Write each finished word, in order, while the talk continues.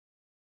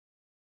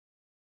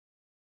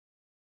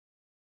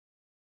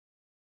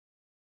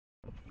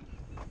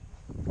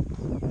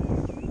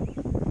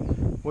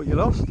What, you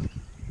lost? We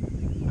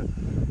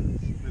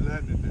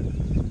landed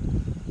it.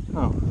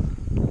 Oh.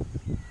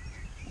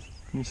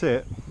 Can you see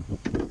it?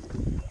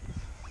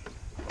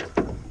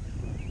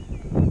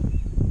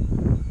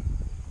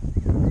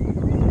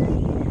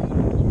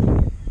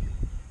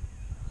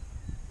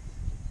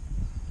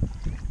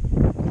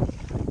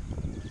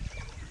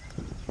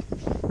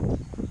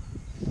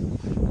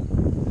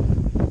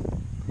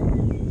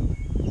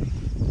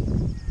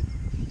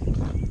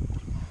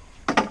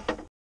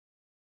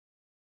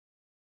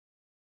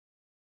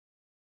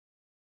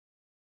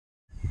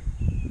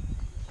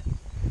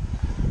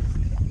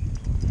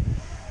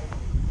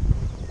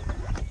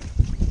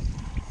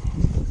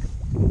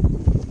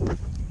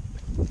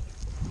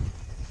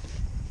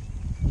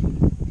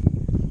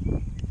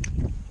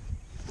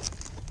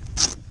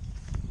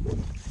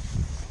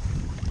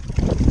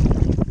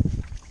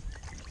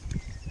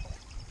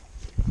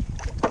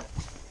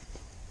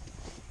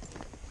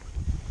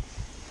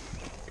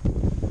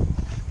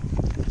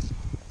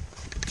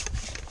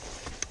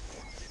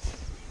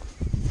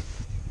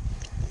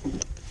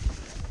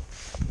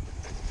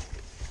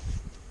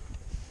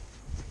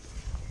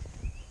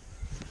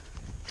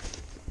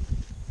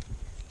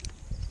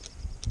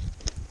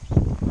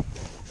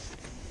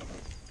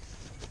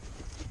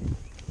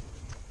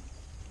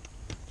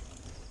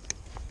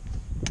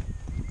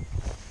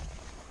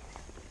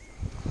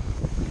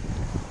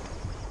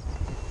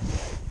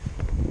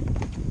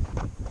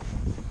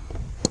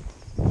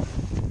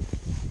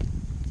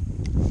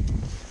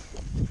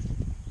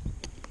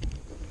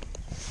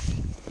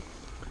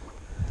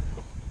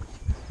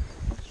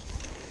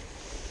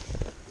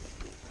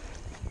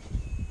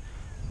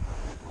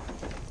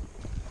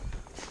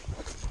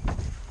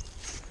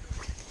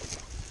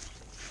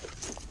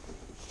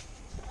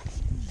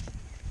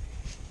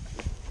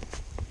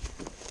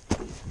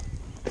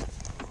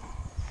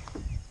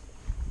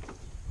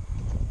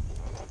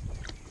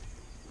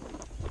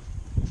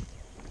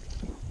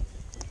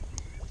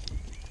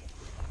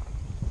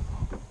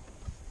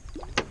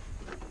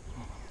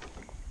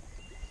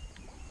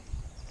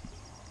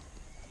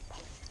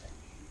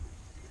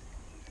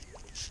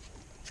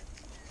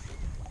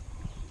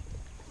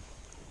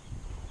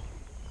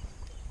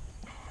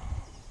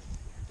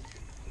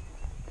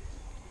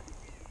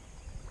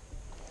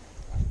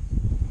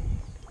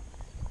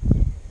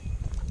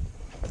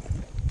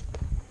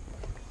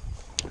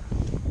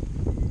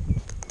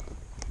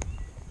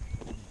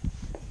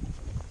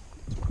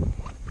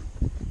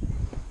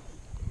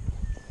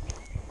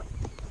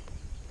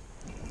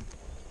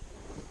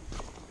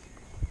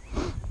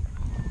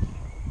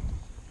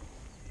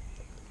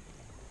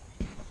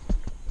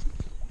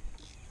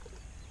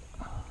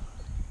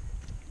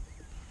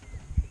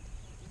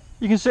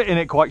 You can sit in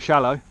it quite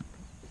shallow.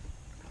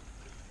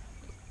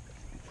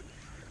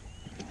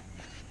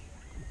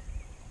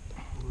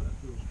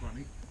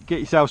 Get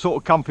yourself sort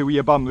of comfy with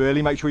your bum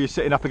really, make sure you're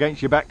sitting up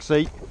against your back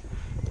seat.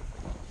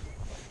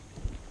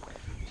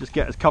 Just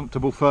get as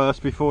comfortable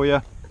first before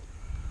you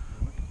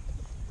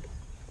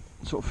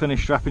sort of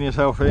finish strapping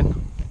yourself in.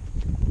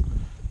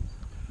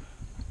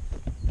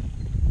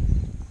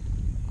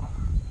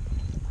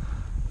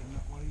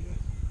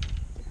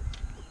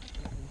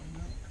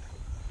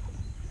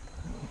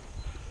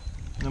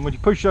 And when you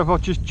push yourself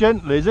off, just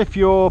gently, as if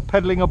you're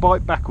pedalling a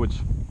bike backwards.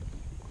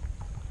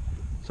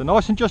 So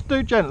nice and just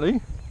do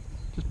gently.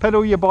 Just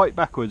pedal your bike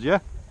backwards, yeah?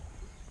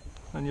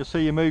 And you'll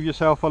see you move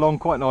yourself along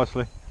quite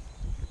nicely.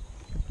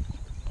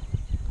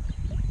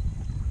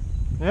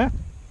 Yeah?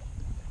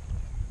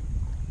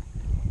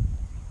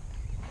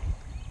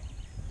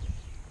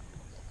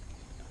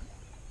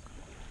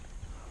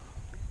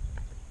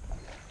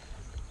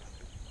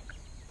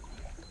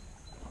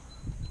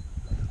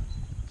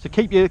 So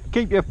keep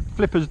your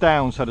flippers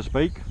down, so to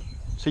speak,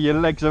 so your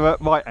legs are at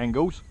right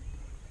angles.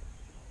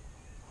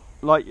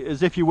 Like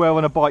as if you were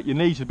on a bike, your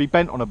knees would be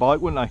bent on a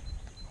bike, wouldn't they?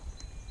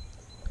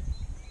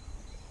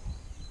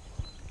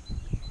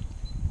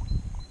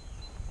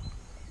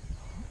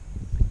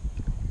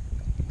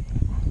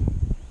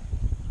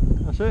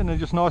 That's it, and they're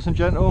just nice and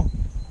gentle.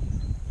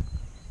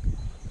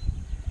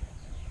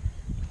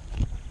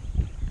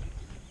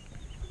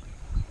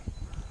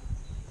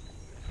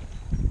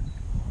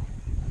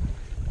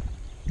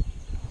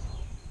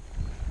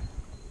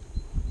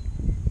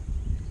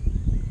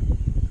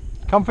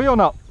 Comfy or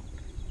not?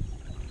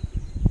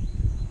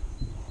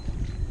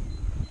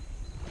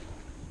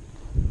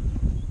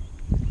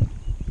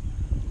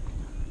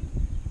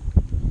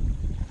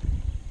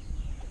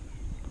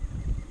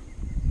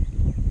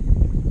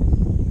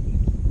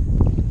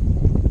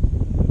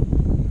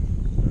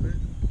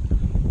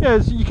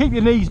 Yeah, so you keep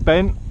your knees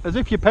bent as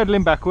if you're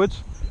pedalling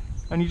backwards,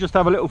 and you just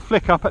have a little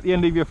flick up at the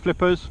end of your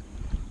flippers.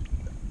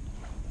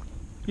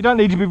 You don't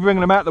need to be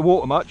bringing them out of the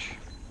water much.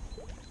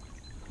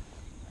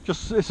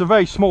 Just, it's a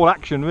very small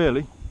action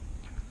really.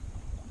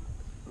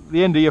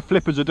 The end of your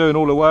flippers are doing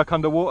all the work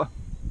underwater.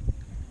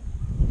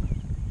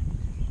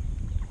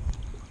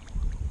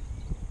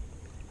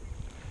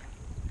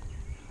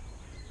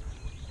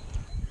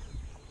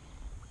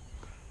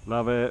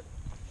 Love it.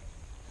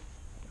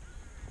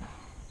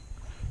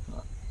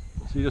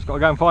 So you just got to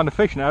go and find the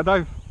fish now,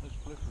 Dave. Those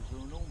flippers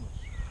are enormous.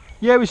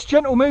 Yeah, it's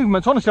gentle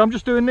movements. Honestly, I'm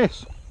just doing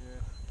this.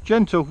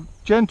 Yeah.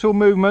 Gentle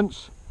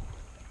movements.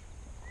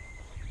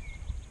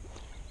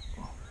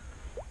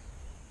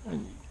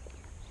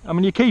 I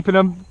mean, you're keeping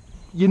them,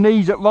 your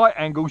knees at right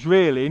angles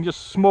really, and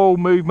just small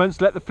movements.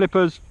 Let the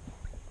flippers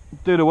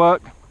do the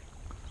work.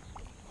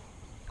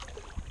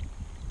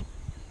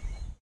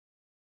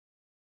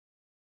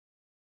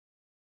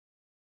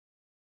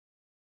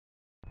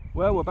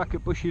 Well, we're back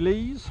at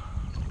Bushyleaze.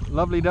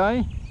 Lovely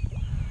day.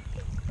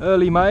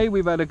 Early May.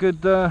 We've had a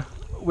good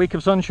week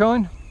of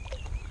sunshine.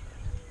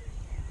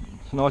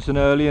 It's nice and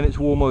early and it's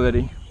warm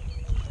already.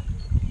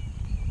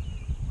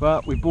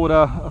 But we bought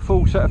a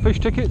full set of fish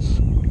tickets,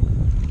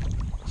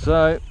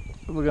 so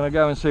we're going to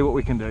go and see what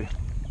we can do.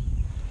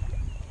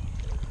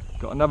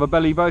 Got another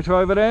belly boater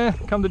over there,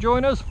 come to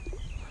join us.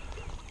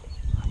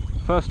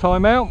 First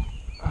time out,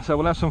 so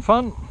we'll have some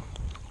fun.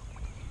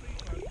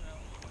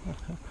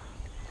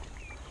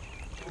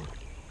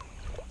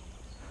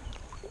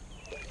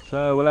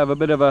 So we'll have a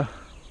bit of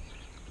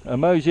a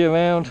mosey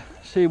around,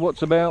 see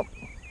what's about,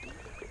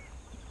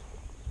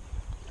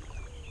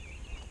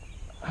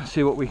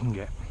 see what we can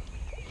get.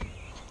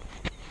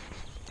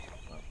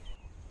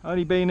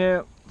 Only been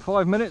here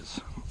 5 minutes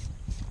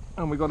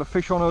and we got a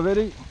fish on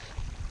already.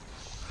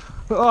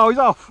 Oh, he's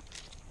off!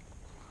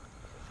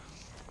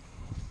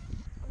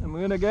 And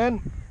we're in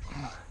again.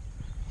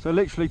 So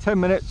literally 10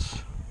 minutes,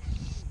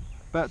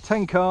 about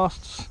 10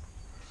 casts,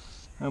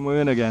 and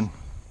we're in again.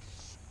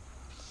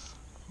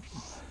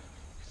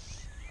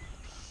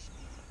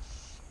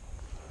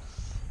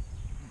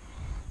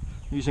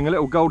 Using a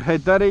little gold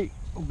head daddy,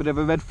 a bit of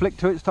a red flick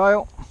to its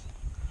tail.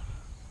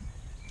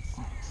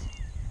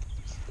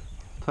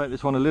 Take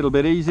this one a little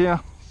bit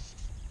easier.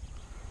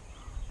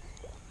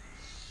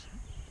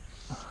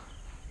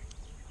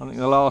 I think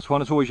the last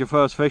one, it's always your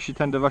first fish, you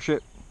tend to rush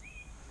it.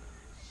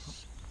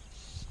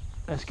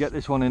 Let's get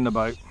this one in the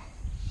boat.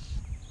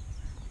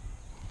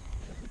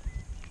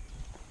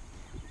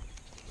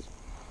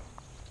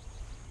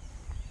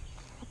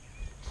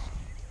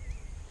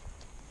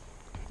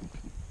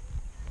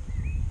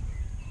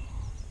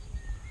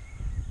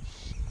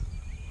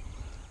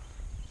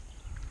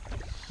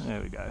 There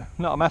we go.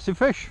 Not a massive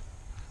fish,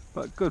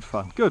 but good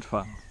fun, good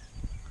fun.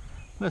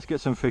 Let's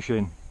get some fish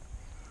in.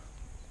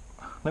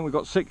 I think we've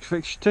got 6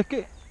 fish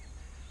ticket,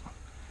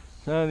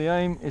 so the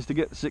aim is to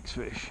get the 6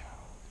 fish.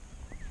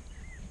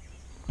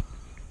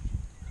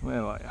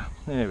 Where are you?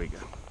 There we go.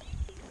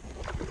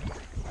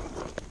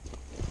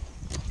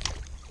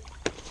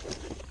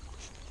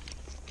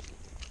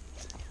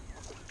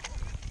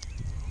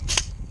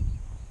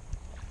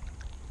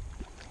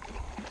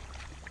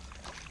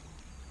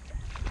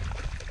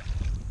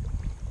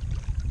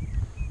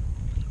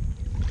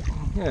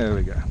 There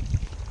we go.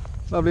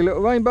 Lovely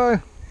little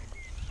rainbow.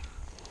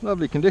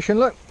 Lovely condition,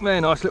 look.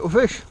 Very nice little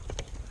fish.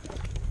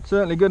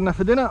 Certainly good enough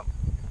for dinner.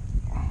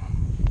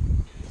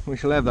 We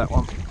shall have that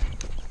one.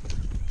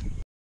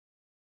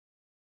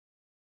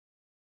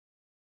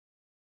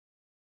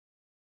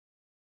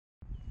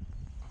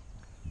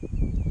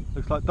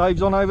 Looks like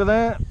Dave's on over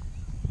there.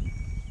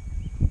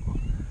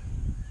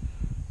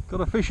 Got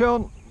a fish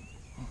on.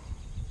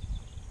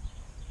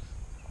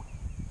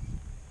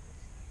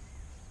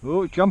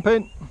 Oh, it's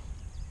jumping.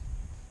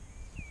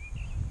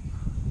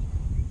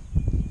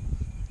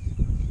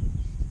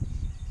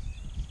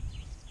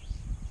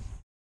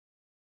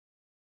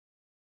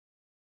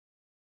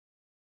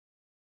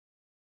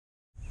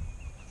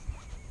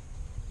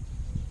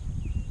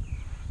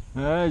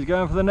 He's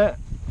going for the net.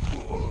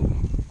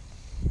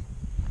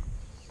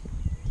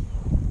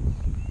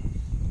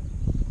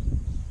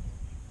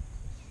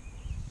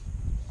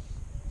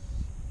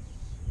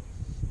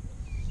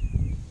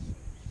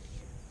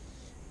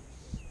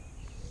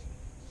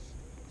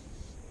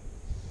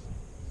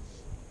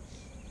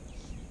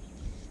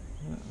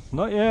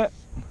 Not yet.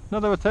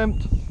 Another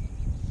attempt.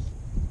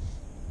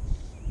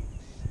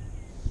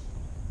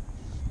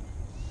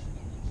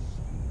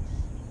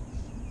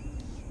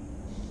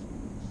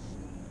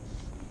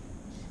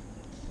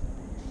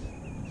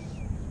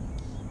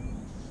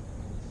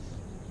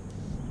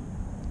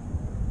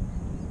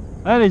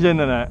 And he's in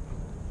the net.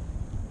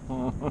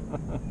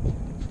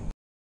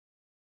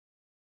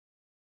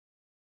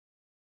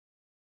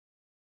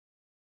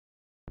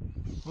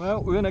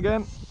 Well, we're in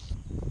again.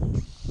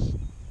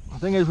 The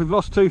thing is, we've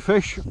lost 2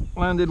 fish,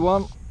 landed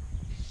 1.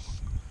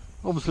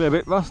 Obviously a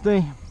bit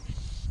rusty.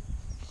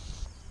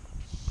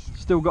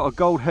 Still got a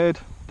gold head,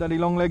 daddy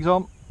long legs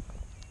on.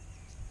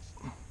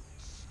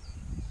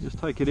 Just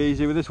take it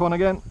easy with this one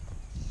again.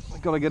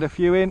 I've got to get a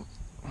few in.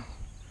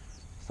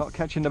 Start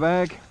catching the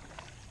bag.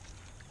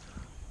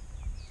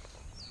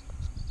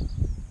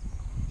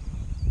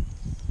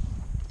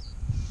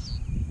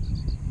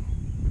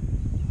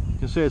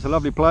 You can see it's a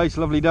lovely place,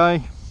 lovely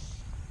day.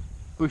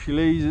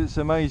 Bushyleaze, it's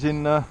an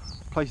amazing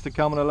place to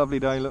come on a lovely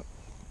day. Look,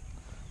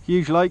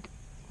 huge lake.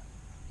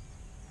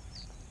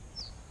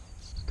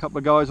 A couple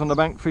of guys on the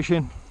bank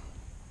fishing.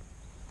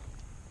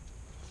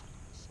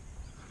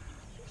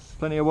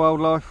 Plenty of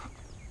wildlife.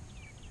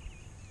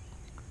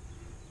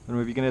 don't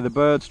know if you can hear the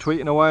birds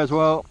tweeting away as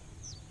well.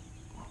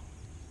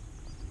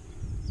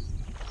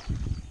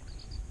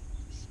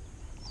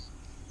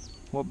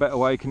 What better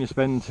way can you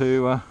spend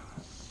to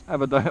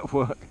have a day at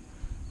work?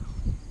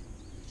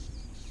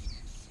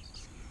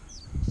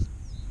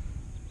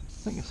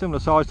 I think it's similar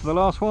size to the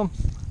last one.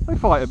 They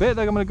fight a bit,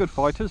 they're good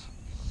fighters.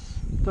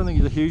 Don't think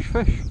he's a huge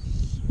fish.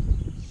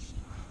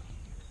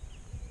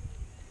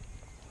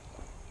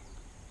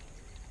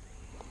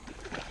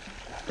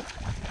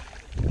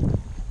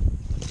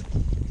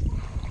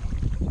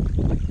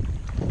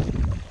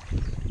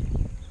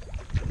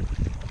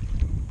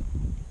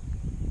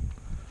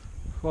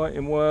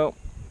 Fighting well.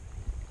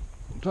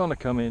 Trying to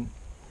come in.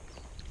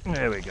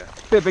 There we go.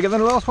 Bit bigger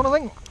than the last one, I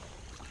think.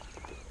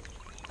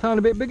 Tiny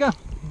bit bigger.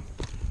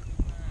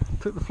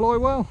 Took the fly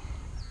well.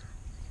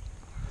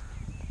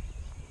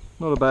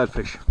 Not a bad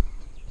fish.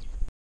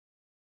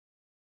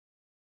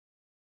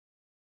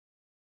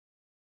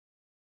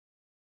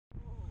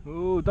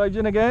 Oh, Dave's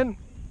in again.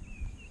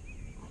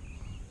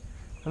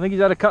 I think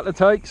he's had a couple of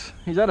takes.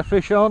 He's had a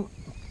fish on.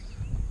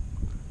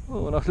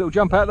 Oh, a nice little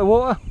jump out of the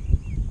water.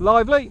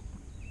 Lively.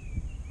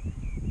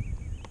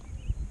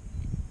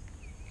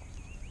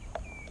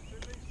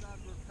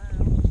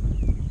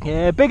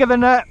 Yeah, bigger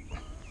than that.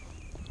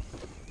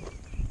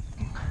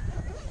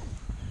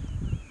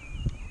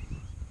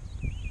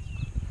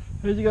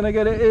 Is he going to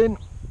get it in?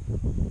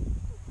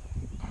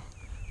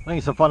 I think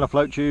it's some fun of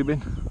float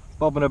tubing,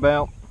 bobbing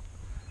about.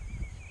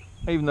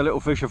 Even the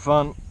little fish are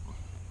fun.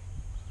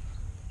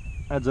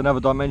 Adds another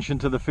dimension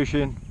to the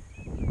fishing.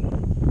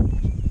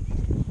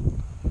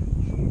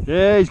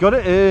 Yeah, he's got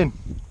it in.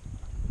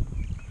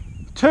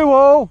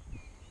 2-all.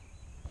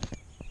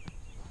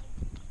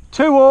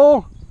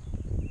 2-all.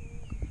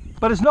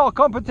 But it's not a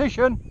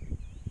competition.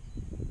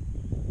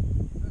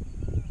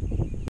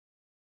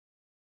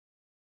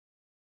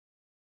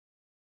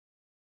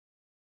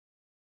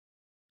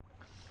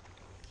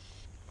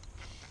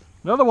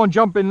 Another one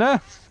jumping there.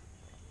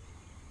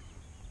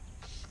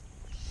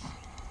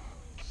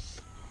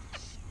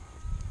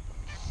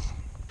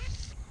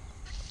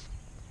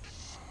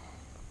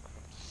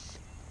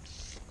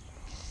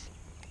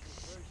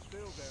 Very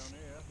still down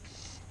here.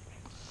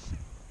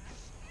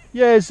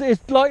 Yeah, it's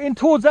like in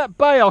towards that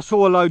bay I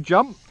saw a load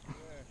jump.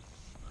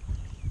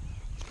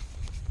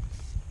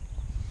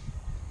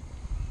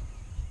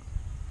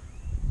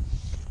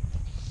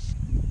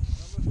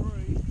 Number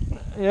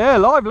 3. Yeah,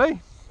 lively. I know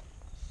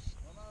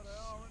they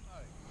are, aren't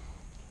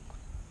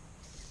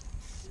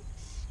they?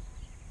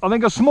 I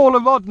think a smaller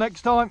rod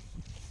next time.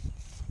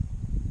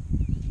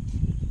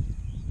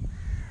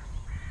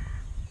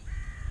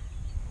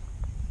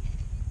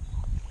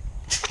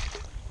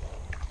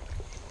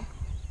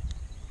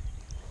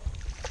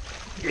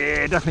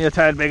 Yeah, definitely a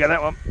tad bigger,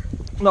 that one.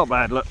 Not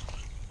bad, look.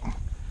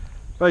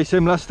 Very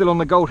similar, still on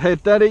the gold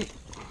head daddy.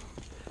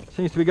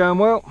 Seems to be going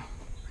well.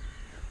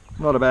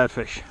 Not a bad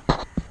fish.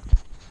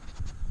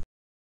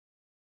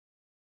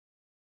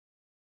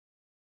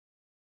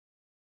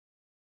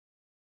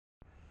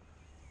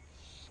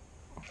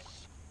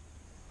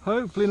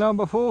 Hopefully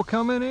number 4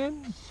 coming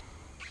in.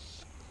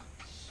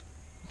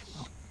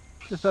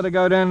 Just had to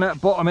go down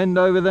that bottom end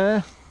over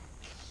there.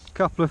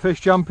 Couple of fish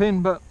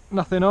jumping, but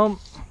nothing on.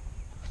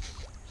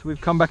 So we've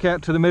come back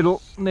out to the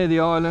middle, near the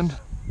island.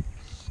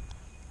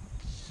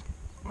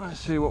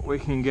 Let's see what we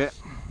can get.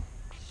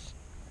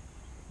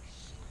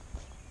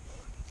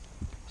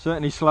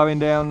 Certainly slowing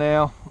down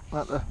now,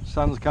 that the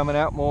sun's coming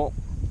out more.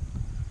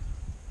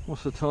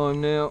 What's the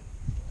time now?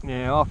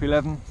 Yeah,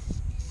 11:30.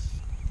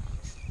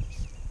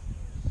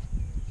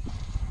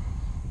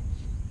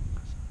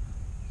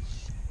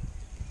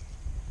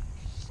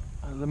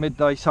 As the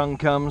midday sun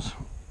comes,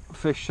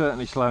 fish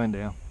certainly slowing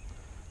down.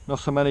 Not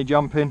so many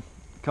jumping,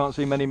 can't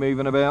see many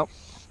moving about.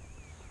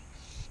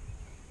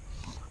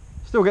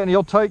 Still getting the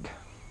odd take,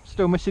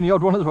 still missing the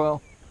odd one as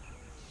well.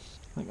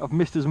 I think I've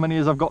missed as many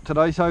as I've got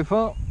today so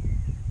far.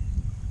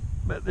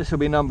 But this will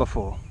be number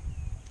 4.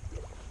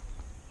 You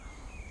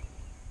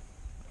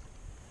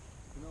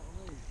know what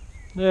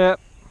I mean? Yeah.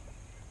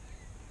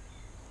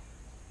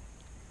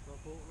 So I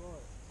thought,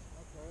 right,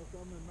 okay, I've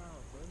done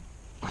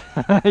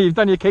my marathon. You've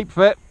done your keep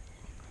fit.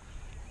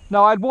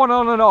 No, I had one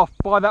on and off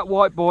by that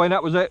white boy and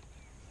that was it.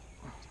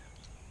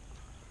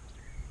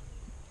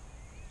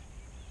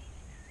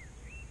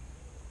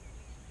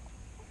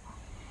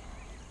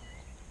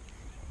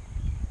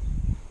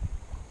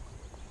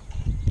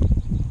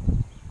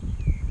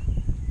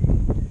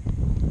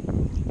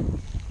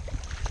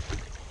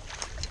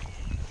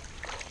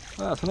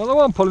 That's another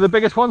one, probably the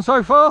biggest one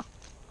so far.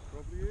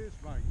 Probably is,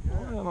 mate,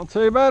 yeah. Yeah, not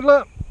too bad,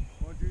 look.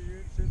 Mind you, you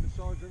ain't seen the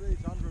size of these,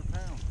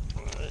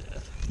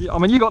 £100. Yeah, I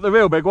mean, you got the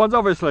real big ones,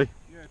 obviously.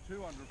 Yeah,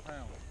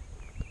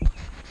 £200.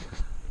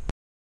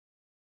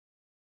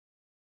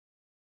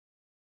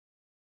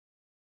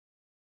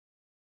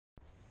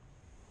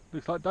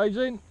 Looks like Dave's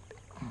in.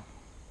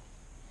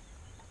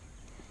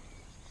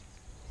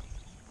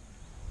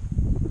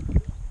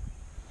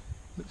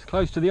 Looks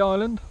close to the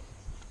island.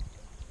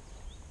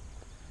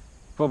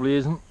 Probably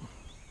isn't.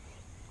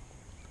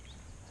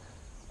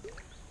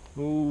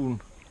 Oh,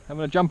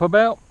 having a jump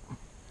about.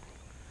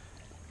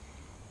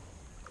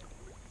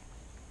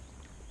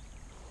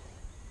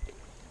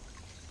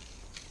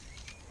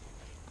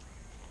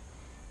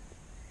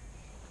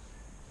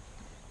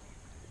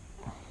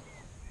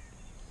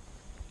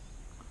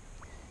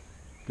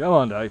 Go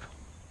on, Dave.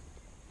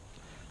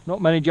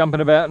 Not many jumping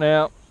about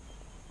now.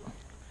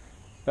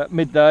 About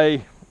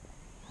midday.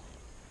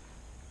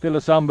 Feel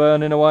the sun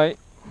burning away.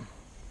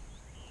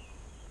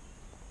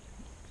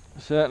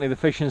 Certainly the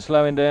fishing's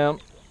slowing down.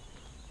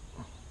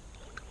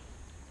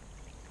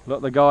 A lot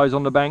of the guys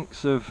on the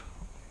banks have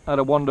had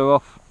a wander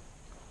off.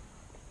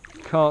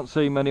 Can't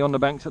see many on the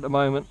banks at the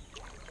moment.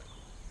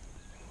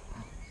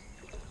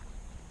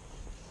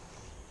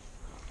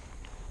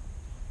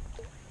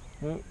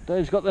 Oh,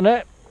 Dave's got the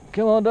net.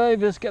 Come on,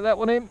 Dave, let's get that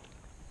one in.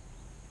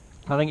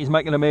 I think he's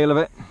making a meal of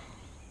it.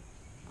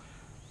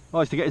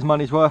 Nice to get his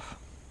money's worth.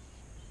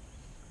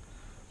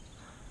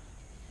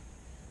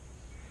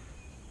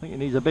 I think he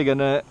needs a bigger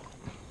net.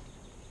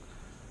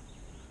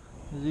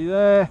 Is he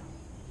there?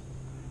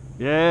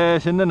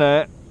 Yes, in the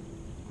net.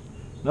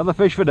 Another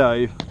fish for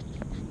Dave.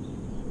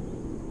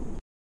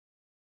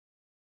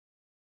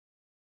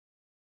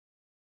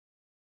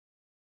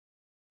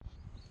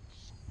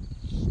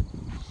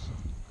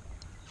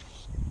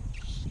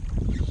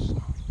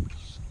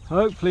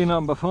 Hopefully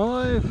number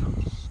 5.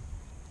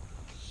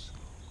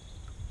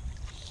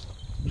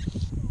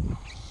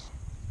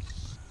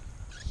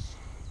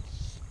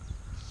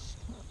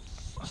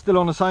 Still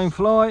on the same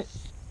fly.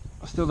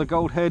 Still the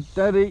gold head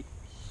daddy.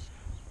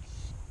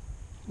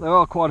 There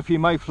are quite a few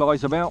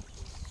mayflies about.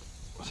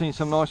 I've seen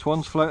some nice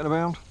ones floating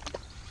around.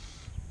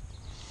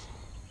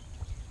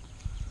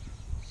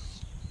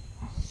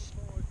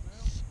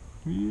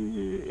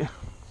 Yeah.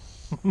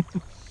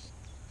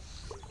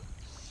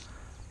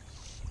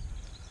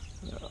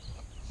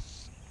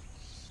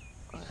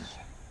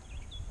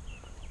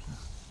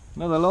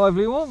 Another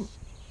lively one.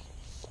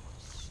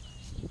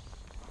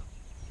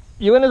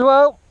 You in as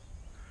well?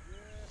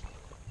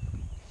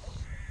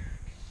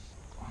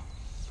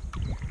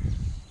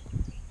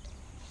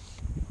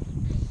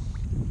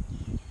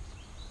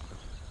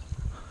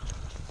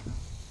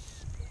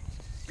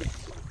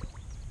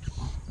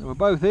 They were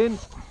both in.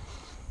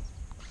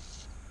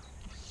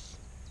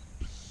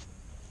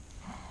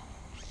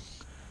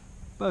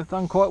 Both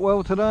done quite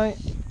well today.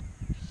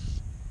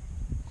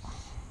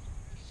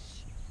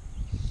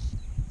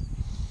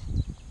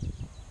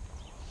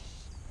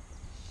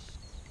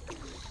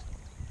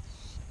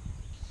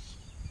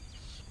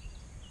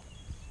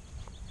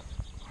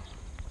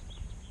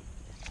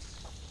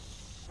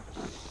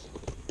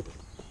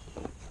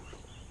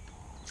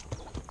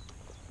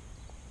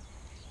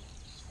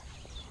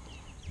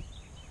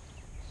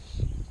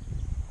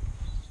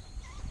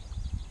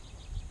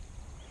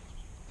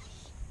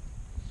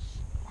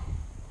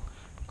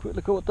 Quick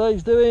look at what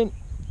Dave's doing.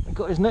 He's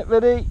got his net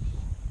ready.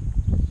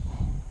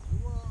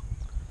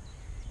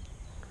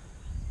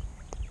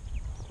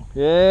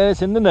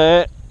 Yes, in the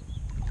net.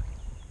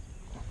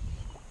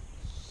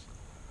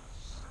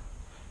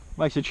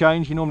 Makes a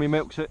change, he normally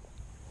milks it.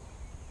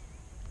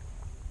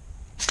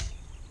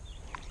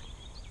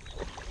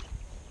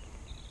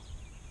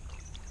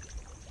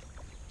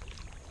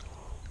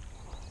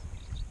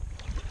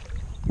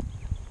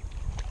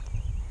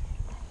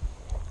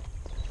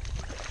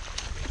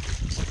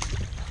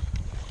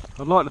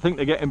 I'd like to think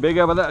they're getting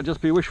bigger, but that'd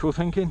just be wishful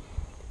thinking.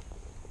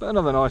 But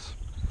another nice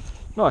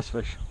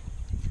fish.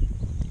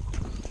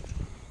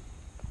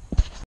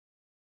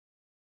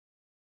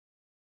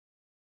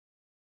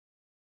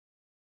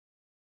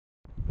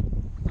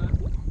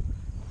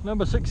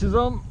 Number 6 is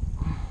on.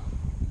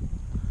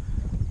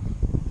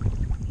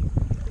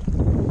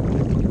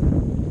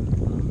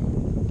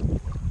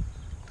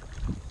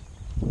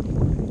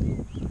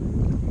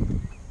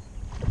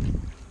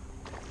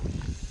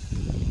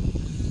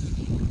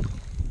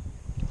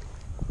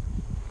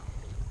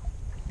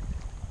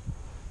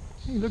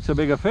 He looks a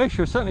bigger fish,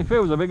 or certainly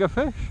feels a bigger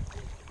fish.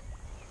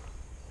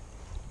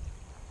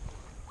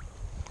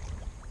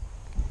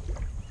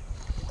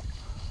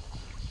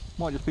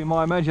 Might just be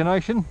my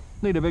imagination,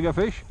 need a bigger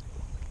fish.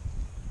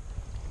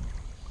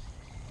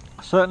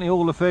 Certainly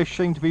all the fish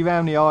seem to be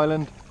round the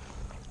island,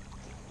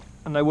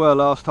 and they were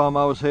last time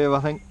I was here, I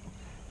think.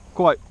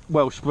 Quite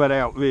well spread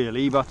out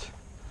really, but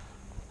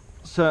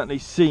certainly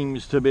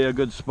seems to be a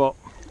good spot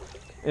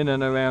in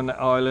and around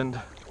that island.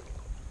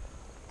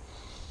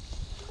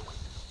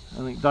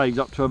 I think Dave's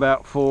up to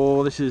about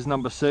 4, this is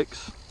number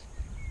 6.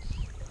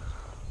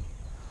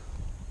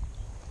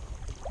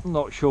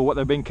 Not sure what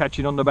they've been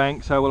catching on the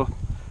bank, so we're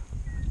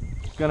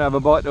going to have a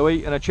bite to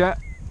eat and a chat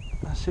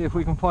and see if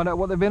we can find out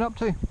what they've been up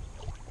to.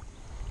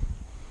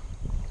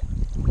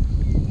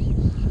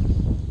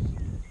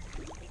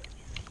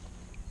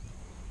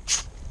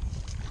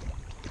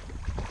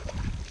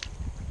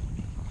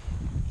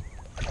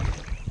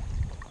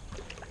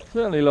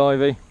 Certainly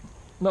lively,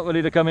 not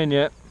ready to come in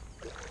yet.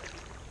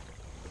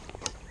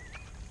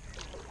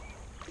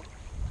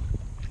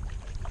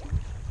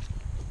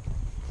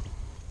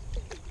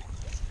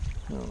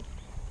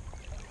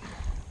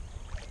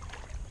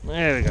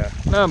 There we go,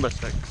 number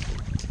 6.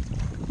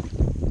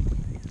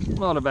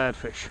 Not a bad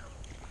fish.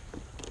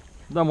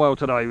 Done well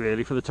today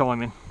really for the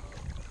timing.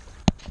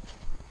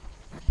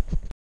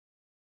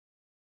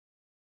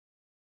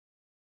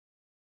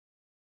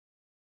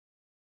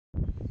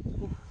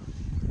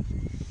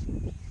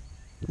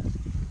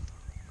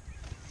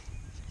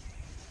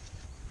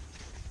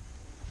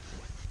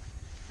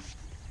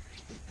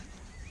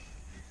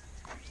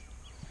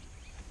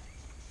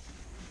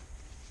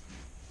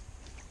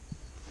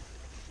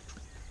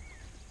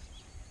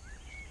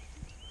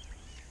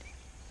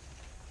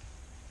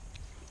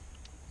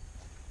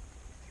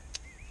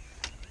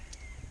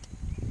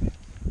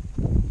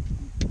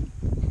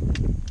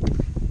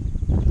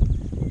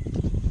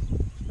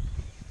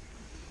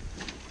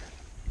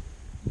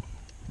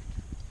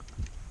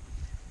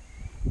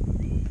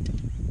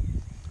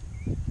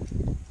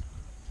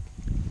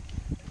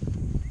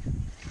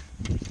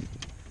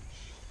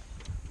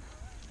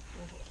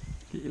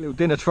 Get your little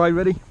dinner tray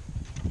ready.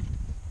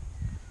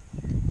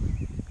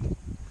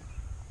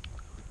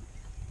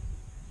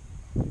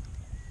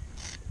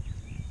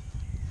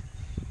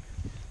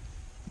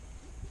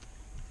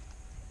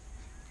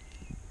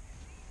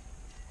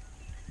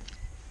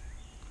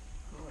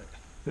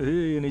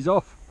 Hey, and he's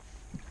off.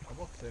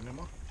 I'm off then, am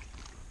I?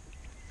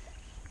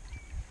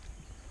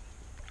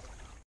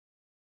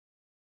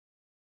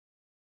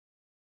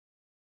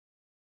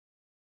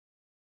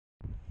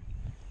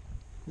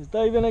 There's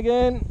Dave in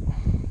again.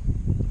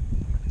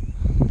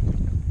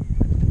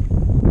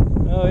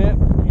 Oh yeah,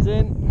 he's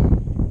in.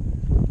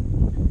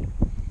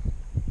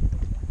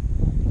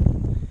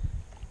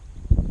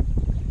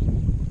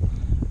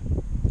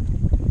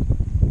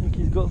 I think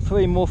he's got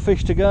 3 more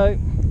fish to go.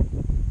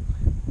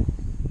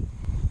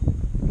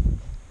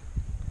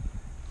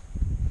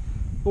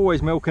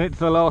 Always milking it to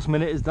the last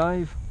minute is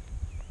Dave.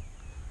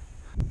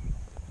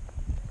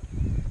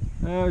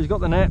 Oh, he's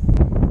got the net.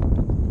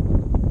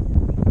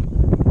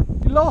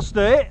 You lost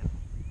it?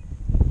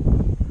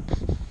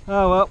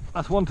 Oh well,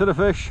 that's one to the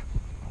fish.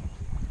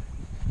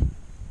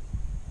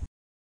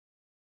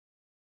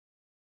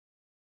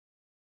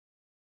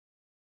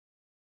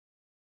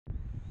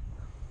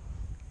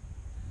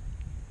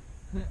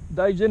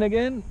 Dave's in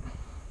again.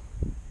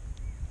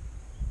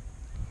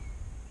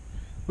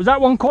 Was that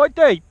one quite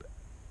deep?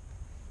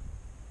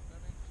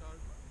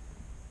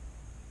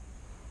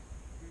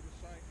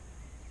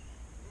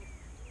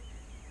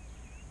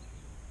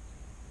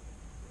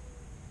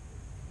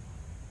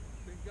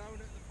 Going at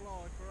the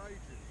fly for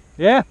ages.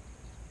 Yeah?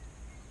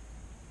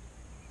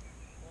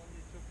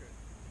 Finally took it.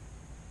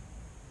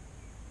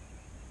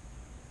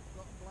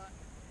 Got black,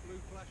 blue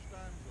flash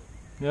stands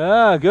on.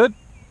 Yeah, good.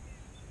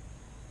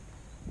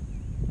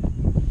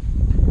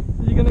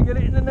 Are you gonna get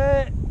it in the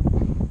net?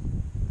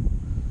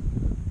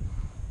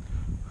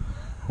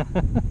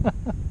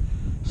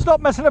 Stop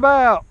messing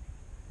about.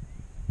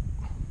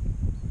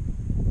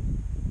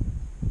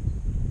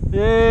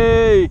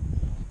 Yay!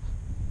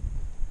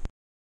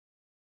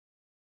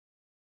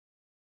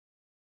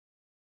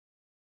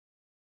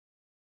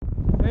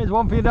 Here's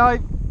one for you,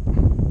 Dave.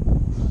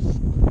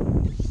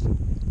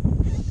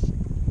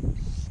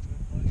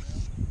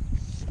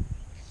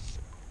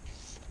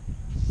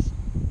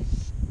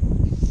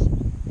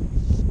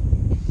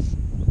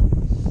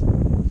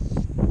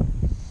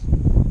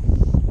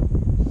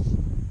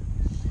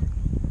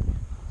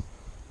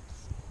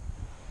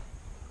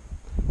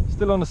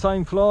 Still on the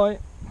same fly,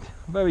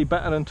 very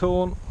battered and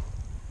torn.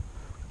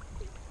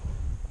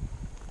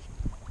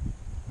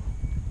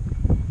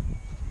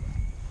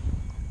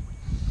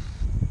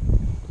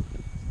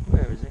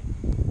 Where is it?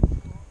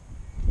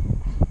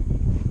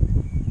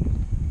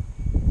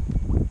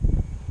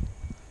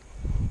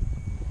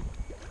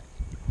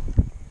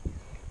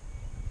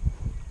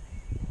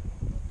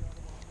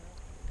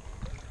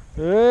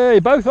 Hey,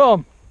 both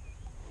on.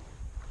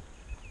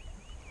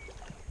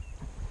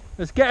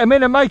 Let's get them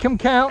in and make them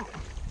count.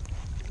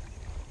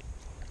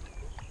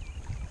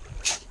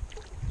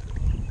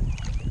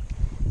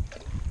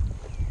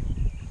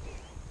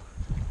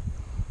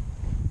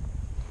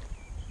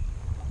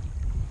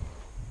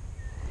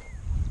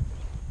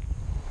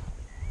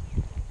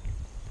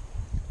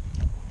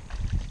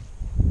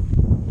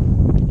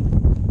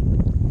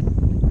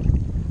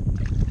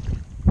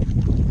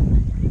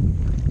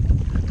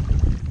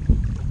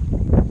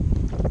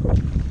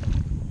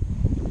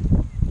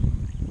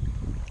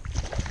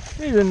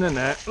 He's in the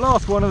net,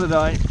 last one of the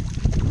day.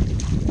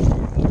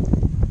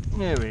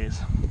 There he is.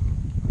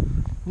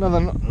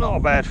 Another not a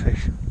bad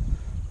fish.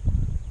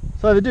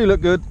 So they do look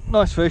good,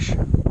 nice fish.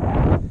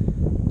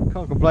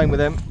 Can't complain with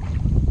them.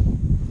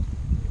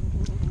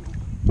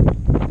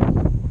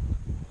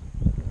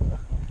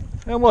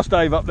 And what's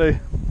Dave up to?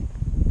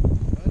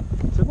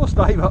 So what's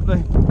Dave up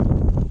to?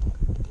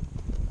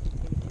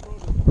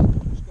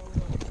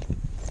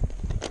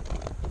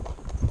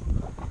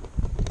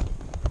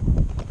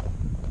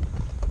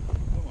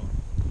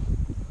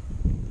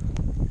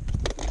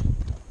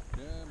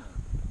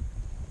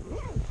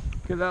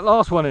 Get that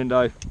last one in,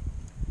 Dave.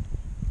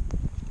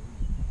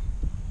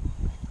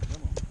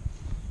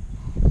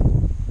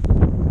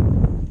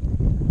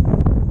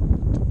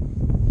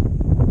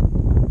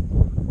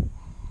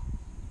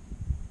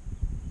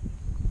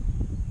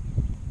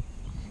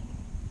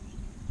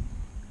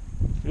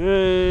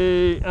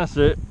 Yay, that's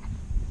it.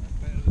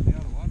 That's better than the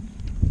other one.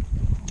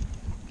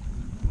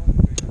 Long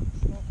bit of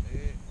stop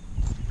here.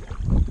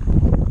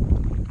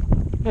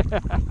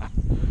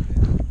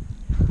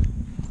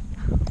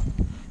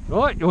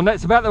 Right, your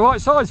net's about the right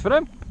size for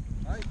them.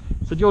 Hey?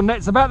 Said your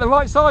net's about the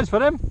right size for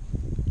them.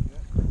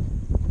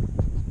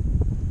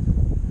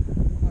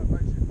 That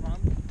makes it fun.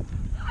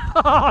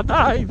 Oh,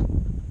 Dave!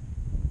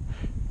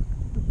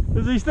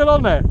 Is he still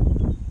on there?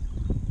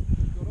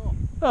 Got off.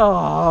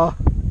 Oh,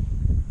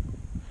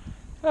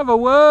 have a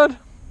word.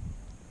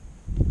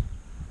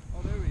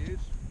 Oh, there he is.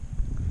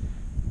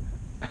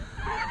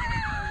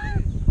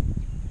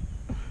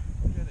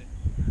 Get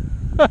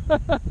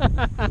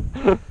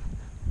it.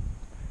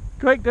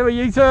 Quick, do a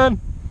U-turn.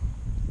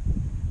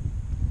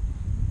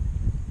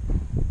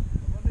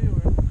 Come on near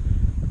him.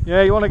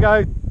 Yeah, you want to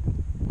go?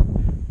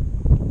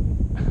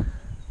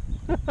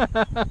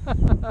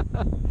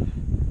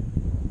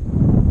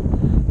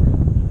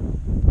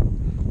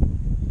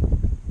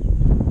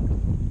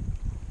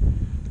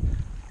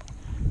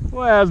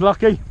 Well, I was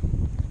lucky. Did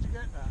you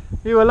get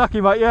that? You were lucky,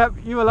 mate. Yeah,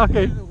 you were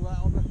lucky. Did all that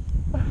on the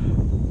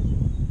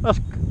That's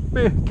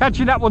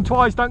catching that one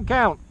twice don't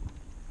count.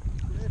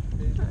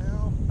 flipping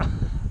hell.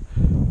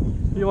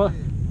 You want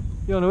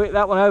to hit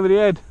that one over the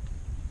head.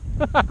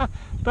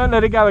 Don't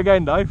let it go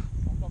again, Dave.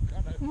 I'm not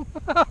gonna. I'm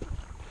gonna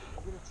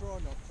try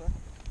not to.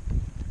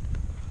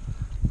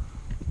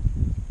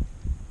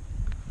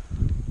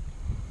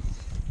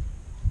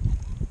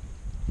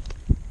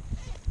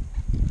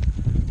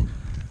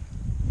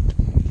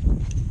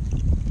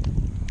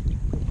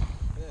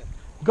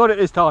 Got it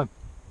this time.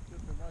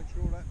 Just to make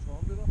sure that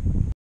time, did I?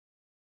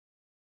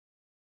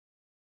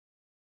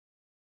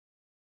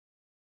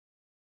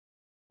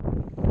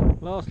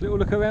 Last little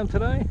look around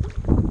today.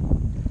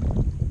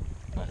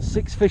 That's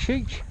 6 fish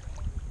each.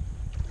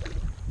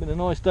 Been a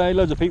nice day.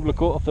 Loads of people have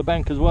caught off the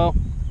bank as well.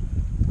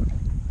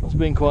 It's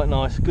been quite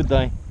nice. Good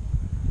day.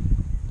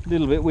 A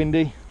little bit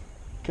windy.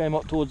 Came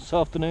up towards this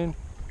afternoon,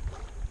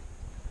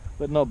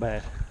 but not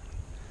bad.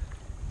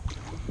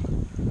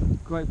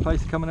 Great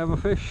place to come and have a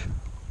fish.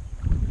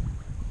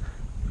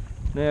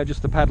 Now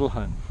just to paddle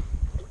home.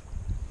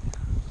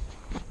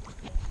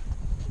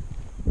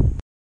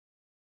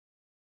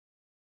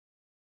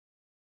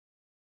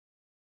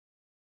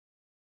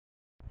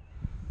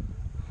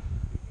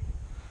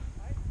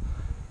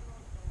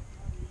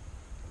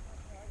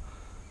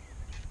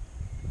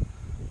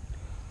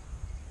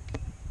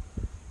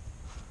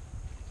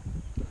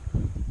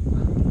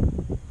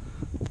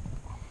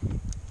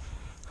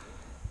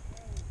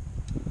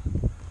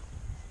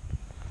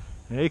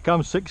 Here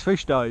comes 6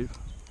 fish, Dave.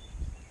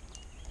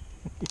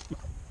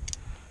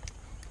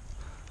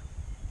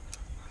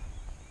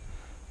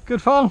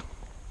 Good fun.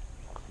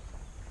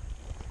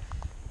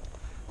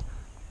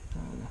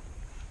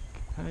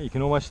 You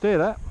can almost steer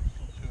that. Not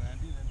too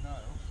handy, then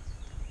nails.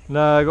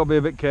 No, got to be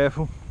a bit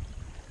careful.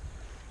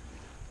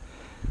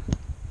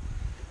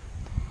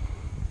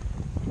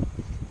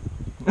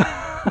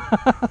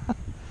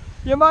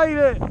 You made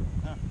it! Oh,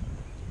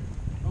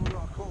 look,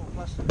 I caught a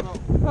plastic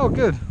bottle. Oh,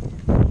 good.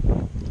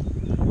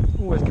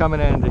 Always come in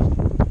handy.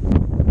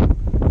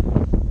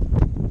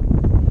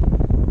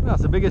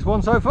 That's the biggest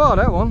one so far,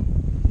 that one.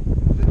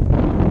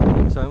 I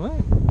think so,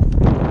 mate.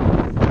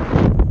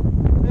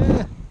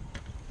 Yeah.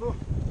 Oh.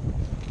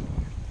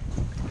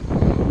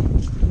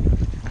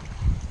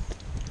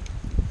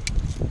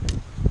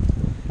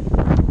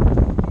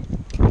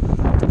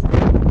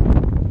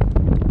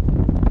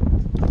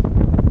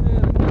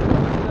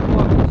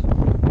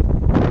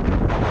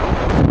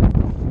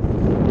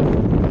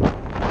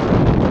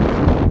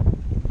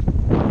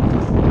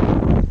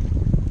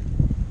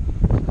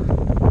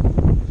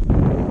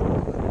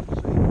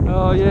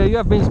 Oh yeah, you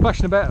have been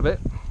splashing about a bit.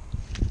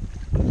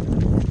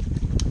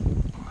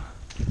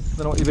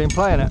 Don't know what you've been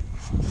playing at.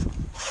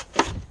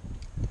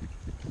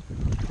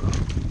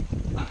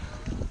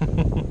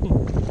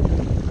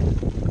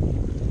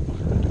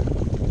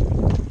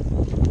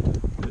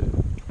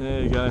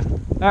 There you go.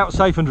 Out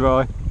safe and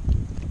dry.